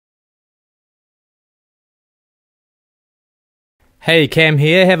Hey, Cam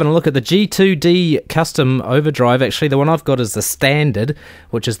here, having a look at the G2D Custom Overdrive. Actually, the one I've got is the Standard,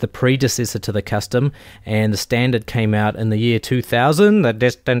 which is the predecessor to the Custom, and the Standard came out in the year 2000, the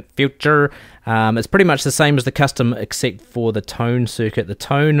distant future. It's pretty much the same as the Custom except for the tone circuit. The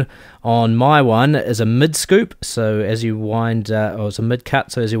tone on my one is a mid scoop, so as you wind, or it's a mid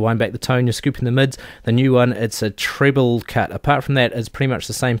cut, so as you wind back the tone, you're scooping the mids. The new one, it's a treble cut. Apart from that, it's pretty much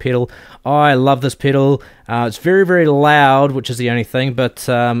the same pedal. I love this pedal. It's very, very loud, which is the only thing, but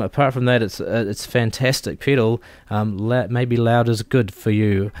apart from that, it's fantastic pedal. Maybe loud is good for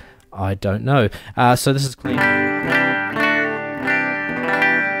you. I don't know. So this is clean.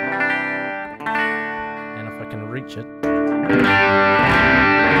 And if I can reach it.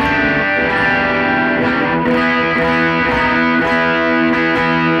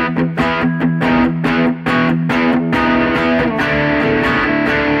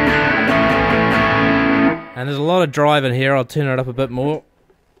 And there's a lot of drive in here. I'll turn it up a bit more.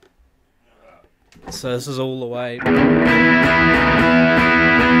 So this is all the way.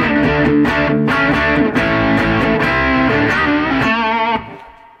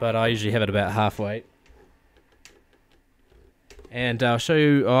 But I usually have it about halfway. And I'll show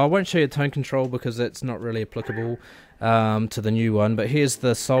you, I won't show you tone control because that's not really applicable to the new one. But here's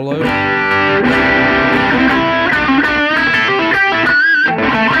the solo.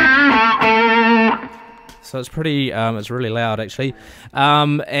 So it's pretty, it's really loud actually,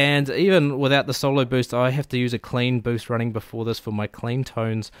 and even without the solo boost, I have to use a clean boost running before this for my clean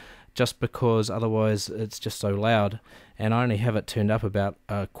tones, just because otherwise it's just so loud, and I only have it turned up about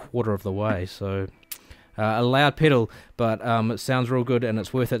a quarter of the way, so a loud pedal, but it sounds real good and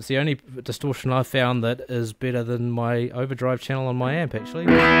it's worth it. It's the only distortion I've found that is better than my Overdrive channel on my amp actually.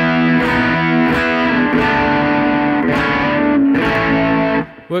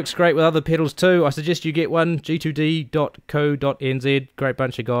 Works great with other pedals too. I suggest you get one, g2d.co.nz. Great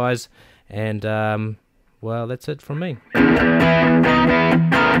bunch of guys. And, well, that's it from me.